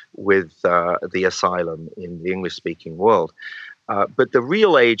synonymous with the asylum in the English-speaking world. But the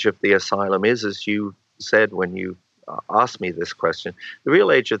real age of the asylum is, as you said when you asked me this question, the real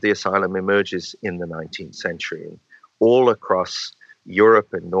age of the asylum emerges in the 19th century. And all across Europe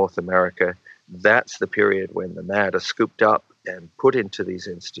and North America, that's the period when the mad are scooped up and put into these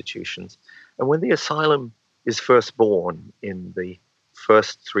institutions. And when the asylum is first born in the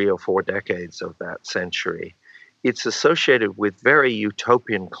first 3 or 4 decades of that century, it's associated with very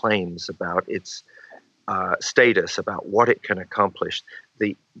utopian claims about its status, about what it can accomplish.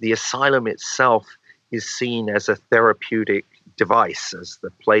 The asylum itself is seen as a therapeutic device, as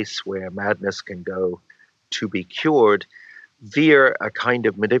the place where madness can go to be cured via a kind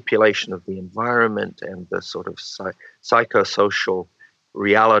of manipulation of the environment and the sort of psychosocial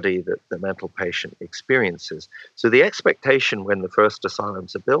reality that the mental patient experiences. So the expectation when the first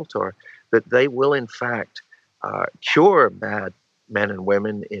asylums are built are that they will in fact cure mad men and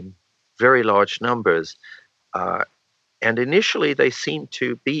women in very large numbers. And initially they seem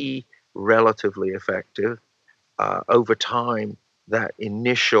to be relatively effective. Over time, that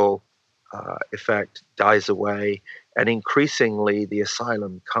initial effect dies away, and increasingly the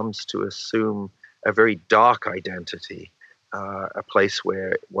asylum comes to assume a very dark identity, a place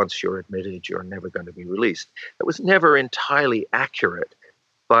where once you're admitted, you're never going to be released. That was never entirely accurate,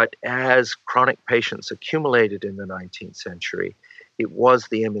 but as chronic patients accumulated in the 19th century, it was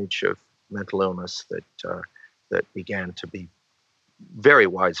the image of mental illness that began to be very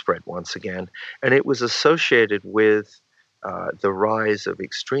widespread once again, and it was associated with the rise of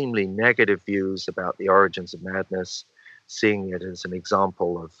extremely negative views about the origins of madness, seeing it as an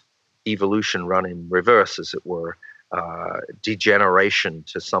example of evolution run in reverse, as it were, degeneration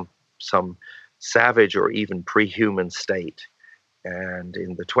to some savage or even pre-human state. And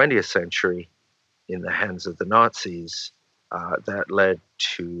in the 20th century, in the hands of the Nazis, that led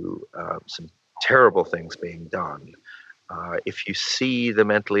to some terrible things being done. If you see the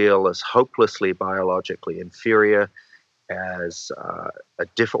mentally ill as hopelessly biologically inferior, as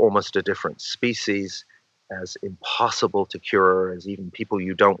almost a different species, as impossible to cure, as even people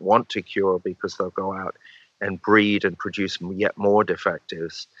you don't want to cure because they'll go out and breed and produce yet more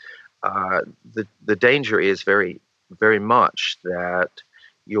defectives, the danger is very, very much that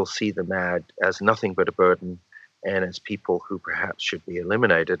you'll see the mad as nothing but a burden and as people who perhaps should be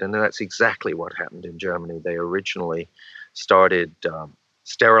eliminated. And that's exactly what happened in Germany. They originally started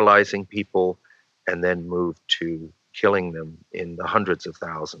sterilizing people and then moved to killing them in the hundreds of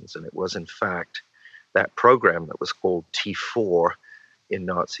thousands. And it was, in fact, that program that was called T4 in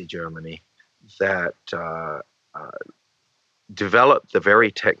Nazi Germany that developed the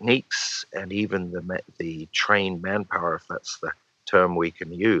very techniques and even the trained manpower, if that's the term we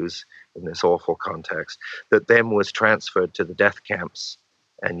can use in this awful context, that then was transferred to the death camps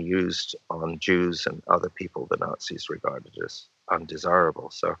and used on Jews and other people the Nazis regarded as undesirable.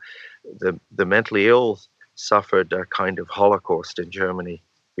 So the mentally ill suffered a kind of Holocaust in Germany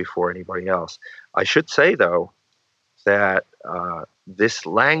before anybody else. I should say, though, that this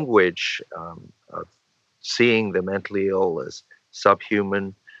language of seeing the mentally ill as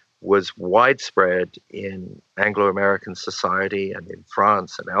subhuman was widespread in Anglo-American society and in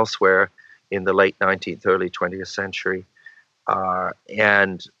France and elsewhere in the late 19th, early 20th century.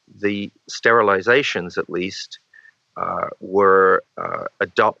 And the sterilizations, at least, were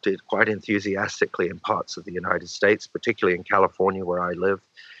adopted quite enthusiastically in parts of the United States, particularly in California, where I live.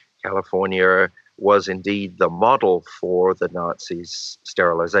 California was indeed the model for the Nazis'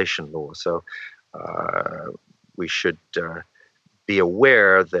 sterilization law. So we should be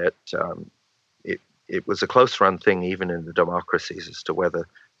aware that it was a close-run thing even in the democracies as to whether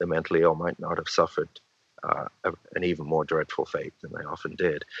the mentally ill might not have suffered an even more dreadful fate than they often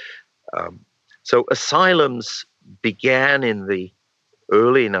did. So asylums began in the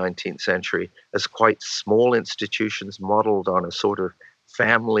early 19th century as quite small institutions modeled on a sort of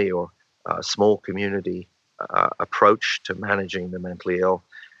family or small community approach to managing the mentally ill.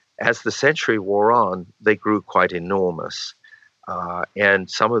 As the century wore on, they grew quite enormous. And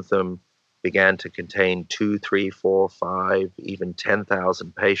some of them began to contain 2, 3, 4, 5, even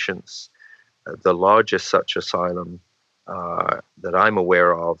 10,000 patients. The largest such asylum that I'm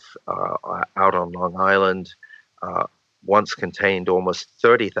aware of out on Long Island once contained almost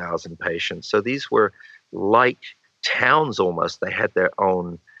 30,000 patients. So these were like towns almost. They had their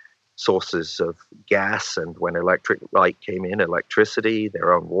own sources of gas, and when electric light came in, electricity,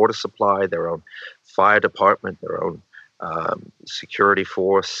 their own water supply, their own fire department, their own security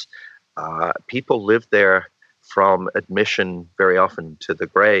force. People lived there from admission very often to the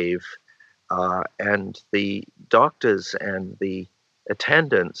grave. And the doctors and the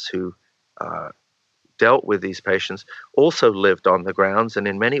attendants who dealt with these patients also lived on the grounds and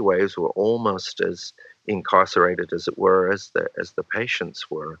in many ways were almost as incarcerated, as it were, as the patients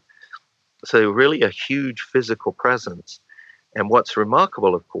were. So really a huge physical presence. And what's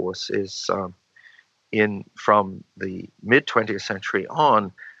remarkable, of course, is from the mid-20th century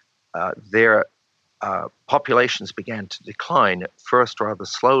on, their populations began to decline, at first rather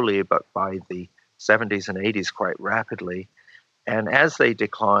slowly, but by the 70s and 80s quite rapidly. And as they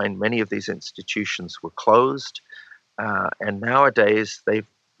declined, many of these institutions were closed, and nowadays they've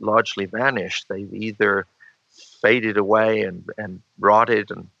largely vanished. They've either faded away and rotted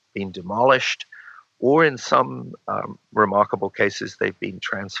and been demolished, or in some remarkable cases, they've been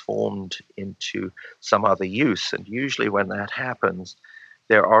transformed into some other use. And usually when that happens,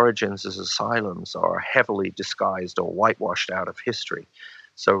 their origins as asylums are heavily disguised or whitewashed out of history.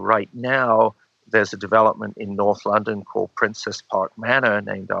 So right now, there's a development in North London called Princess Park Manor,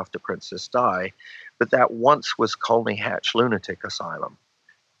 named after Princess Di, but that once was Colney Hatch Lunatic Asylum.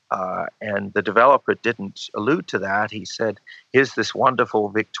 And the developer didn't allude to that. He said, here's this wonderful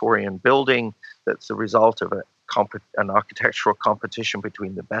Victorian building that's the result of an architectural competition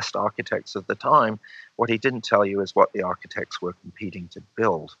between the best architects of the time. What he didn't tell you is what the architects were competing to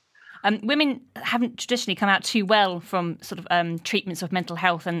build. Women haven't traditionally come out too well from sort of treatments of mental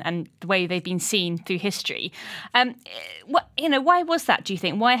health and the way they've been seen through history. Why was that, do you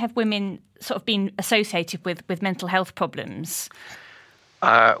think? Why have women sort of been associated with mental health problems?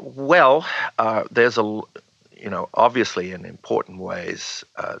 There's obviously in important ways,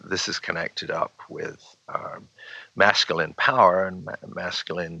 this is connected up with masculine power and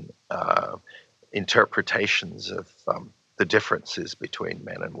masculine interpretations of the differences between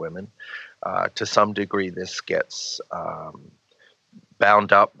men and women. To some degree, this gets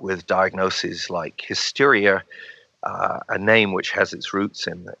bound up with diagnoses like hysteria, a name which has its roots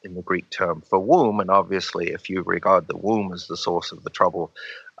in the Greek term for womb. And obviously, if you regard the womb as the source of the trouble,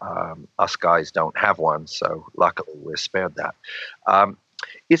 us guys don't have one, so luckily we're spared that.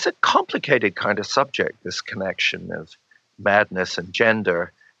 It's a complicated kind of subject, this connection of madness and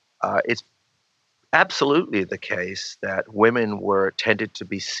gender. It's absolutely the case that women tended to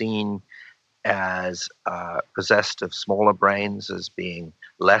be seen as possessed of smaller brains, as being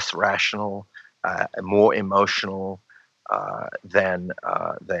less rational, more emotional than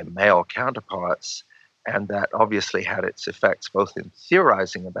their male counterparts, and that obviously had its effects both in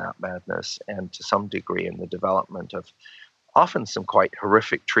theorizing about madness and to some degree in the development of often some quite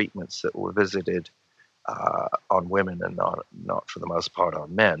horrific treatments that were visited on women and not for the most part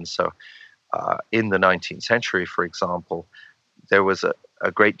on men. So in the 19th century, for example, there was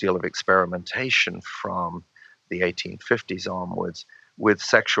a great deal of experimentation from the 1850s onwards with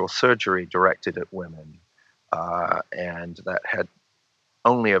sexual surgery directed at women, and that had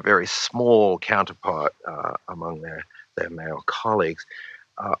only a very small counterpart among their male colleagues.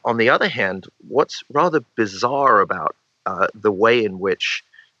 On the other hand, what's rather bizarre about the way in which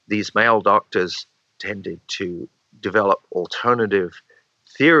these male doctors tended to develop alternative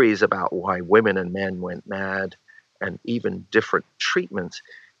theories about why women and men went mad and even different treatments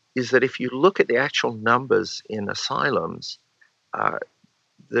is that if you look at the actual numbers in asylums,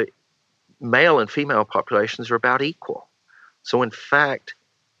 the male and female populations are about equal. So in fact,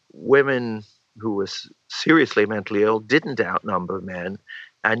 women who were seriously mentally ill didn't outnumber men,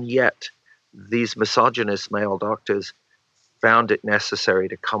 and yet these misogynist male doctors found it necessary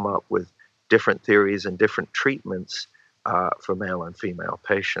to come up with different theories and different treatments for male and female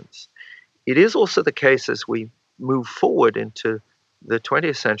patients. It is also the case as we move forward into the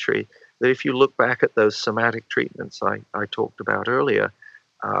 20th century that if you look back at those somatic treatments I talked about earlier,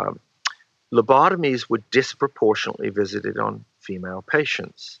 lobotomies were disproportionately visited on female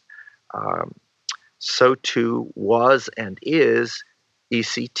patients. So too was and is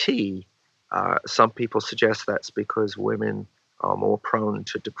ECT. Some people suggest that's because women are more prone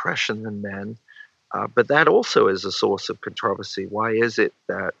to depression than men, but that also is a source of controversy. Why is it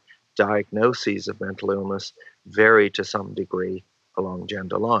that diagnoses of mental illness vary to some degree along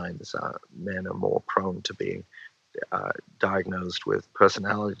gender lines? Men are more prone to being diagnosed with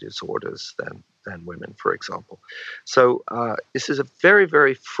personality disorders than women, for example. So this is a very,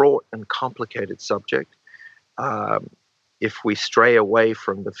 very fraught and complicated subject. If we stray away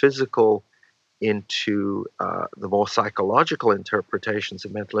from the physical into the more psychological interpretations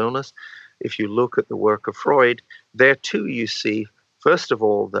of mental illness, if you look at the work of Freud, there too you see, first of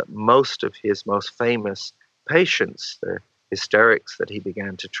all, that most of his most famous patients, the hysterics that he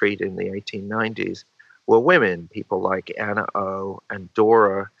began to treat in the 1890s, were women. People like Anna O and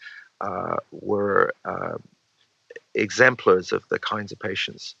Dora were exemplars of the kinds of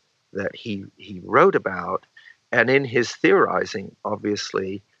patients that he wrote about. And in his theorizing,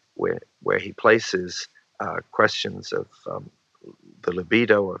 obviously, where he places questions of the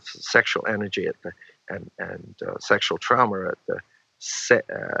libido, of sexual energy and sexual trauma at the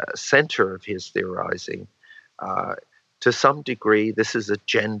center of his theorizing, to some degree, this is a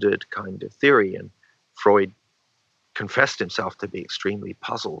gendered kind of theory. And Freud confessed himself to be extremely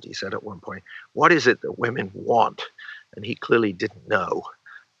puzzled. He said at one point, "What is it that women want?" And he clearly didn't know.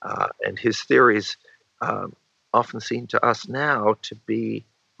 And his theories often seem to us now to be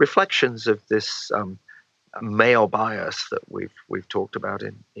reflections of this male bias that we've talked about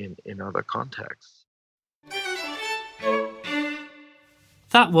in other contexts.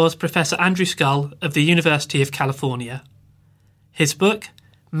 That was Professor Andrew Scull of the University of California. His book,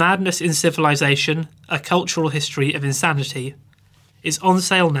 Madness in Civilization, A Cultural History of Insanity, is on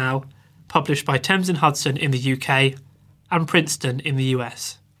sale now, published by Thames and Hudson in the UK and Princeton in the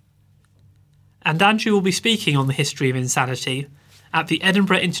US. And Andrew will be speaking on the history of insanity at the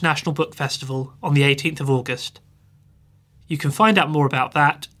Edinburgh International Book Festival on the 18th of August. You can find out more about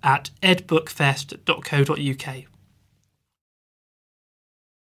that at edbookfest.co.uk.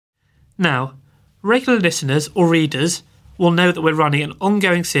 Now, regular listeners or readers will know that we're running an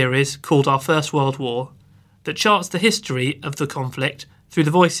ongoing series called Our First World War that charts the history of the conflict through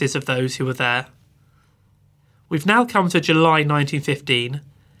the voices of those who were there. We've now come to July 1915,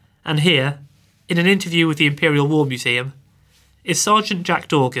 and here, in an interview with the Imperial War Museum, is Sergeant Jack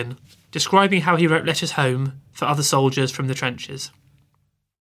Dorgan describing how he wrote letters home for other soldiers from the trenches.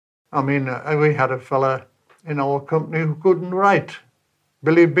 I mean, we had a fella in our company who couldn't write.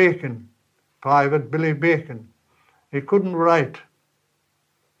 Billy Bacon, Private Billy Bacon. He couldn't write.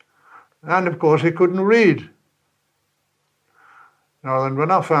 And of course he couldn't read. Now then, when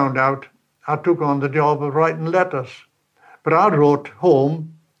I found out, I took on the job of writing letters. But I wrote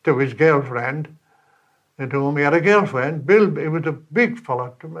home to his girlfriend. At home he had a girlfriend. Bill, he was a big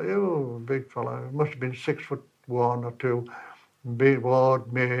fella. Big fella. He must have been 6'1" or 2. Big,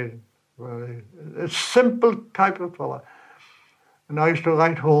 ward, made. A simple type of fella. And I used to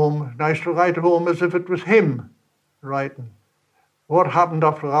write home. And I used to write home as if it was him writing. What happened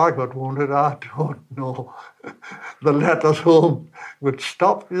after I got wounded, I don't know. The letters home would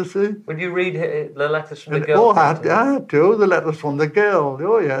stop, you see. Would you read the letters from the girl? Oh, I had to, the letters from the girl.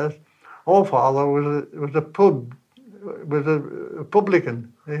 Oh, yes. Our father was a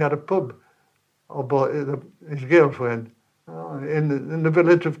publican. He had a pub about his girlfriend in the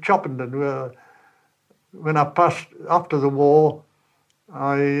village of Choppenden, where when I passed after the war,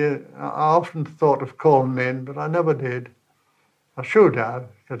 I often thought of calling in, but I never did. I should have,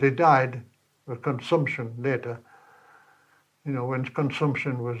 because he died of consumption later, you know, when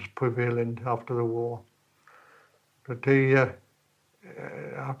consumption was prevalent after the war. But I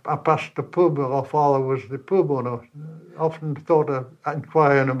passed the pub, our father was the pub owner. I often thought of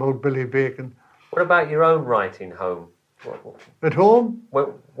inquiring about Billy Bacon. What about your own writing home? At home?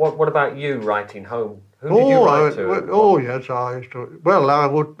 What about you writing home? Who did you write to? Yes, I used to. Well, I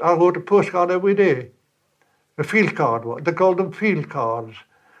wrote a postcard every day. A field card, they called them field cards.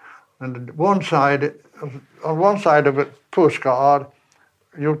 And on one side of a postcard,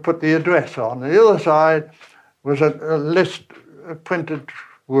 you'd put the address on. The other side was a list of printed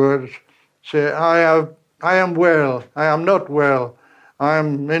words. Say, I am well, I am not well, I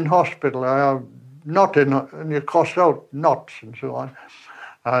am in hospital, I am not in, and you crossed out nots and so on.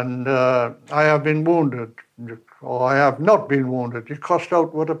 And I have been wounded, or I have not been wounded. You crossed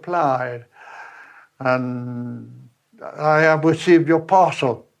out what applied. And I have received your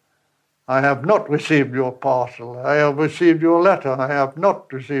parcel. I have not received your parcel. I have received your letter. I have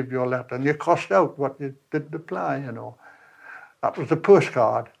not received your letter. And you crossed out what you did apply, you know. That was the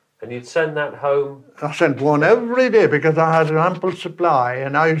postcard. And you'd send that home? I sent one every day because I had an ample supply,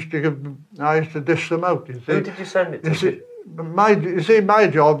 and I used to dish them out, you see. Who did you send it to? You see, my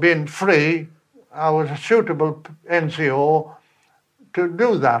job being free, I was a suitable NCO to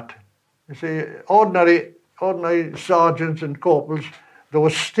do that. You see, ordinary sergeants and corporals, they were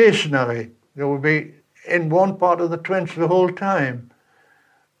stationary. They would be in one part of the trench the whole time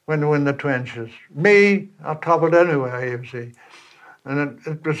when they were in the trenches. Me, I travelled anywhere, you see. And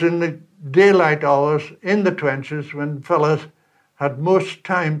it was in the daylight hours in the trenches when fellas had most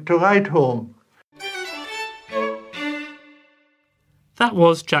time to write home. That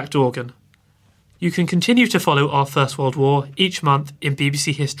was Jack Dorgan. You can continue to follow our First World War each month in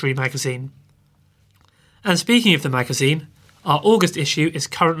BBC History magazine. And speaking of the magazine, our August issue is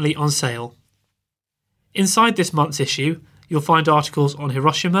currently on sale. Inside this month's issue, you'll find articles on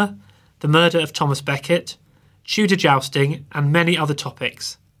Hiroshima, the murder of Thomas Becket, Tudor jousting, and many other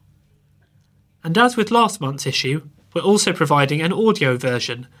topics. And as with last month's issue, we're also providing an audio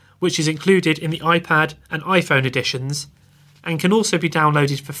version, which is included in the iPad and iPhone editions, and can also be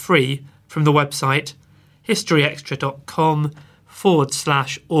downloaded for free from the website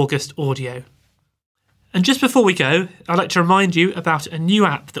historyextra.com/August audio. And just before we go, I'd like to remind you about a new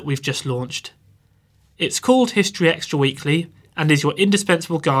app that we've just launched. It's called History Extra Weekly and is your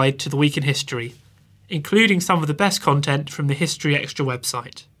indispensable guide to the week in history, including some of the best content from the History Extra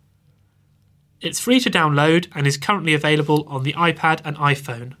website. It's free to download and is currently available on the iPad and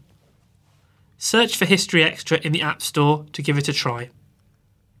iPhone. Search for History Extra in the App Store to give it a try.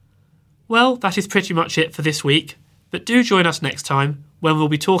 Well, that is pretty much it for this week, but do join us next time when we'll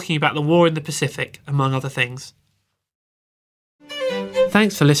be talking about the war in the Pacific, among other things.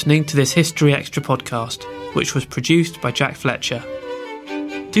 Thanks for listening to this History Extra podcast, which was produced by Jack Fletcher.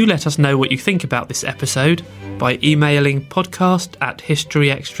 Do let us know what you think about this episode by emailing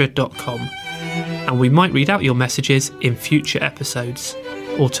podcast@historyextra.com, and we might read out your messages in future episodes.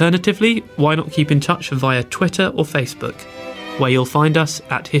 Alternatively, why not keep in touch via Twitter or Facebook, where you'll find us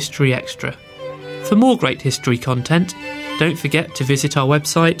at History Extra. For more great history content, don't forget to visit our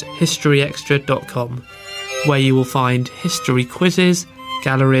website historyextra.com, where you will find history quizzes,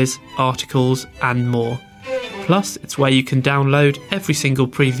 galleries, articles and more. Plus, it's where you can download every single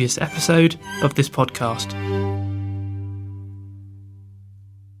previous episode of this podcast.